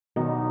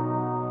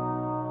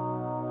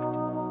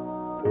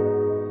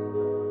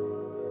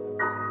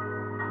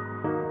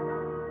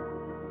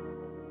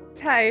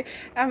Hi,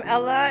 I'm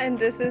Ella and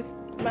this is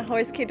my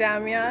horse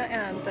Quidamia,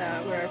 and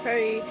we're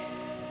very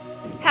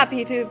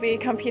happy to be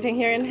competing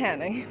here in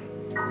Herning.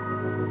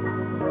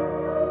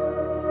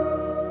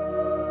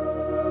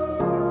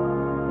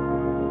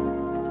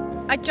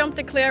 I jumped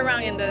the clear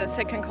round in the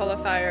second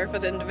qualifier for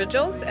the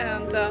individuals,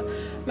 and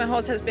my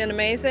horse has been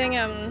amazing.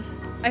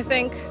 I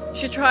think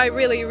she tried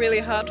really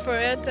hard for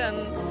it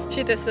and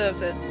she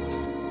deserves it.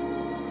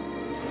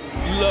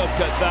 Look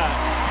at that.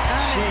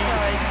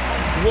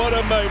 What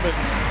a moment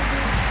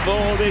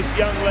for this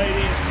young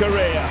lady's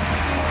career.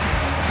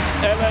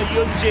 Ella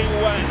Yunjing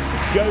Wang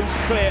goes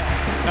clear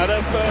at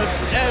her first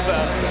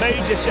ever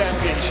major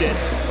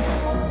championships.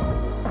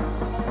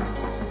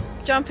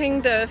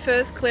 Jumping the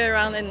first clear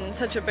round in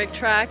such a big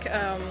track,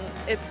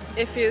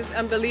 it feels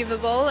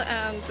unbelievable,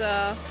 and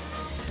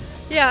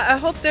yeah, I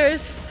hope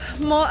there's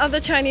more other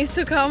Chinese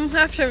to come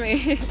after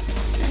me.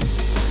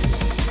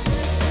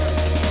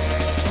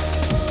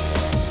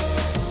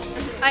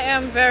 I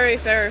am very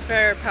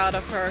proud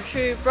of her.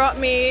 She brought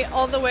me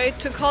all the way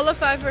to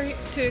qualify for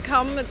to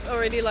come. It's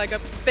already like a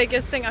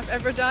biggest thing I've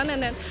ever done,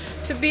 and then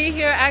to be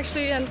here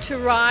actually and to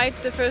ride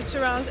the first 2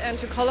 rounds and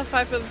to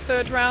qualify for the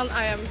 3rd round,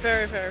 I am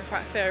very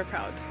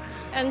proud.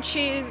 And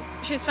she's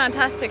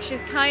fantastic.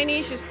 She's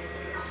tiny. She's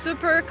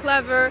super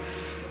clever.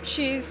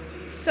 She's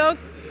so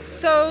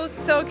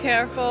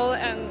careful,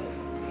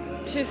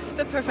 and she's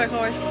the perfect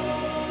horse.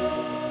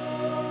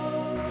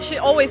 She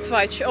always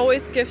fights, she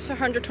always gives her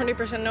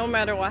 120% no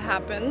matter what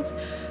happens.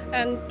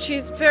 And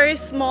she's very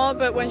small,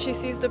 but when she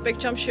sees the big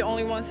jump, she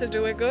only wants to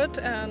do it good.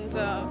 And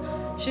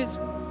she's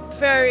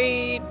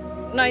very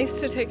nice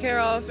to take care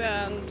of,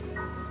 and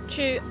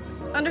she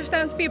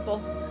understands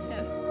people.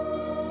 Yes.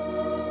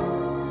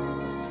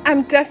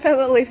 I'm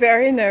definitely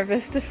very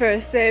nervous the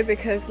first day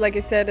because, like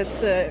you said,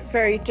 it's a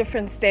very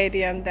different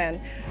stadium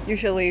than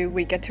usually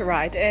we get to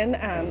ride in,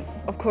 and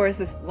of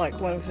course it's like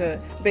one of the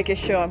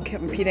biggest shows I'm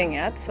competing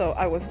at, so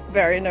I was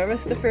very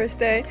nervous the first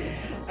day.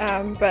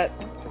 But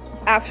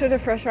after the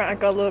first round I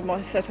got a little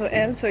more settled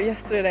in, so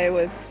yesterday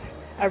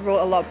I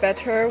rode a lot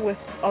better with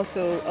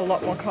also a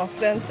lot more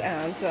confidence,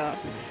 and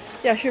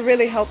yeah, she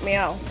really helped me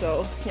out,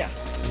 so yeah.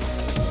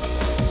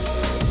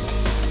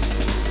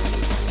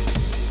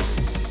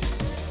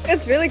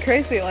 It's really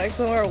crazy, like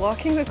when we're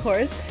walking the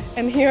course,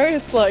 and here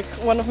it's like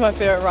one of my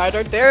favorite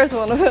riders, there's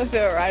one of my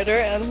favorite riders,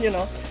 and you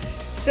know,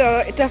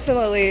 so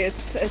definitely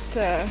it's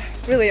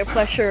really a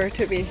pleasure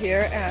to be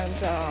here, and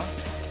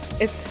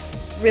it's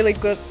really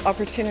good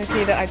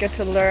opportunity that I get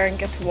to learn,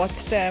 get to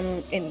watch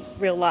them in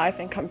real life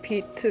and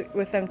compete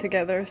with them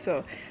together,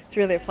 so it's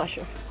really a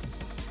pleasure.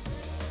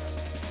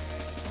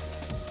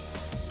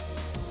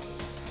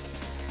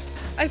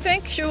 I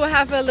think she will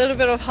have a little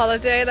bit of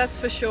holiday, that's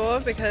for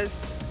sure,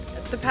 because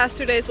the past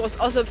 2 days was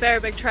also a very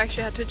big track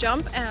she had to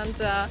jump, and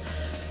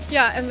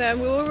yeah, and then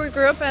we will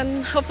regroup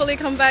and hopefully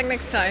come back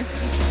next time.